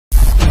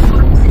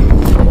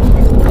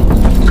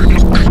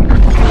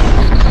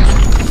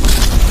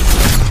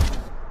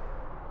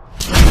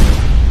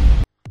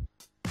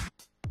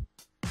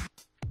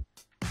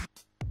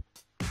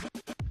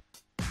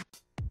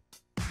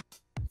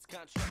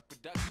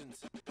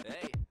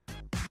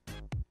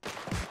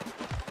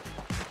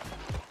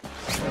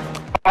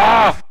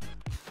Ah!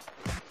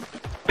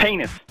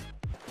 Penis!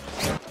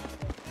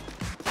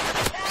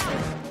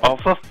 Oh,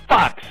 for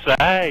fuck's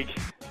sake!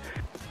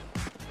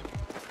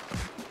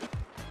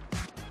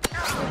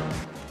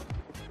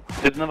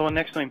 There's another one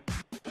next to him.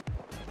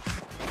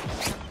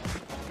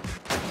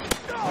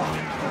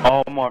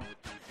 Oh my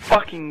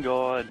fucking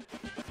god.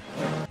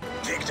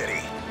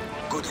 Victory.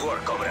 Good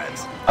work,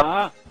 comrades.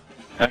 Ah!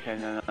 Okay,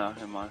 no,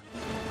 never mind.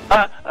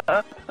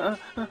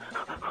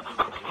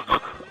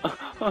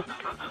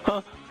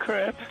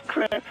 Crap.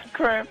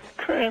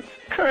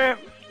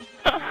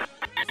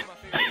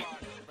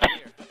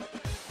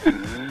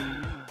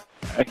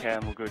 Okay,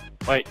 I'm all good.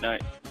 Wait, no.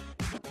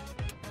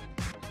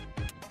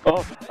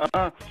 Oh,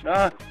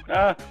 got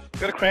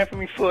a cramp in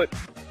my foot.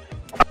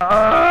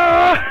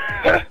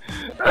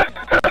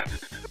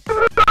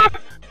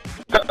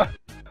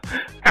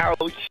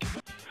 Ouch.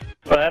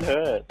 That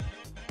hurt.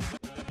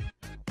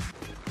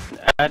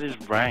 That is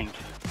rank.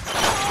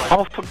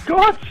 Oh, for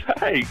God's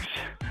sakes!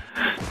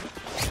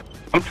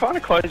 I'm trying to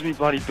close me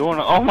bloody door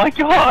and oh my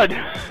god!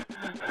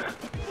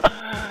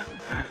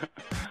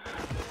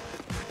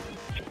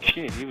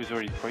 Shit, he was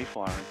already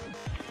pre-firing.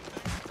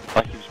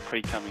 Like he was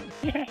pre-coming.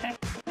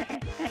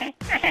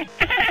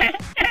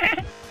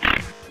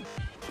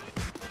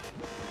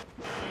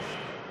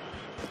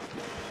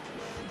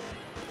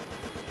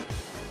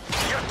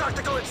 Your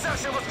tactical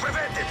insertion was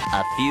prevented.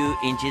 A few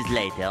inches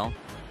later.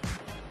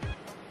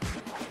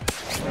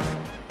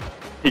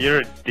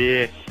 You're a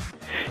dick.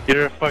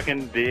 You're a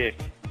fucking dick.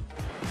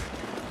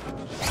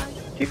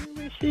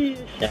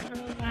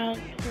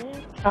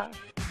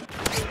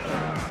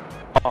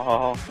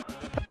 Oh.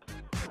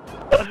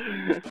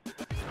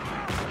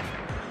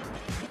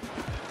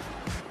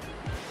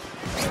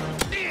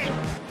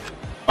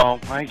 Oh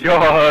my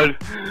god.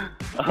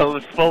 I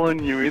was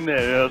following you in there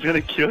and I was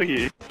gonna kill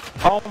you.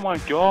 Oh my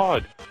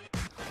god.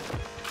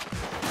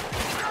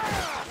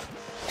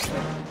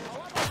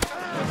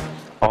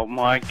 Oh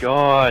my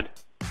god.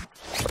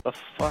 For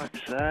fuck's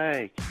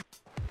sake.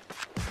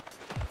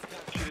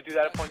 You to do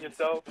that upon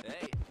yourself?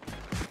 Hey.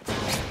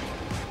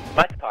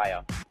 My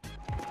tire.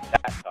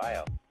 That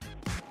tire.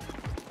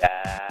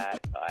 That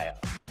tire.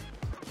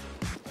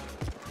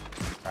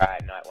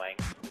 Alright, Nightwing.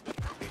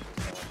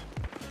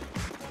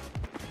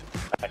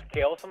 Let's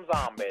kill some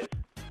zombies.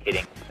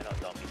 Kidding, they're not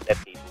zombies,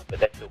 they're people, but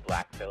they're still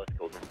black, so let's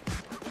kill them.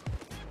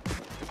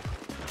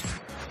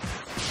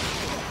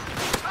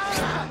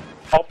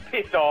 Oh,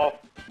 piss off!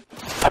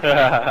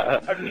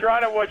 I'm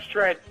trying to watch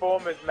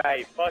Transformers,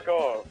 mate. Fuck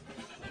off.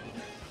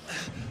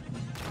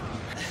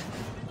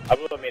 I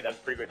will admit that's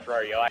a pretty good throw.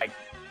 You like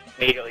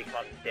immediately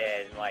come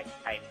upstairs and like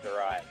aim to the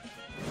right.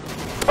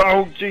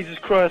 Oh Jesus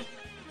Christ!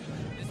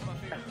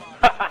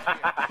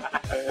 I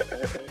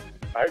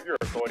hope you're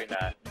recording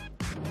that.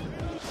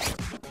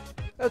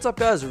 What's up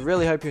guys,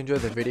 really hope you enjoyed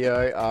the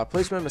video.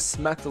 Please remember to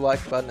smack the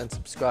like button and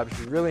subscribe if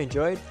you really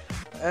enjoyed.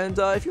 And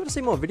if you want to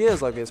see more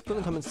videos like this, put in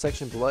the comments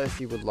section below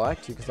if you would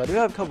like to, because I do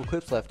have a couple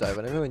clips left over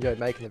and I really enjoyed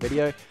making the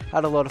video.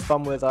 Had a lot of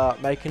fun with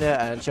making it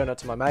and showing it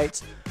to my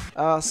mates.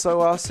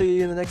 So I'll see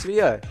you in the next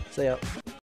video. See ya.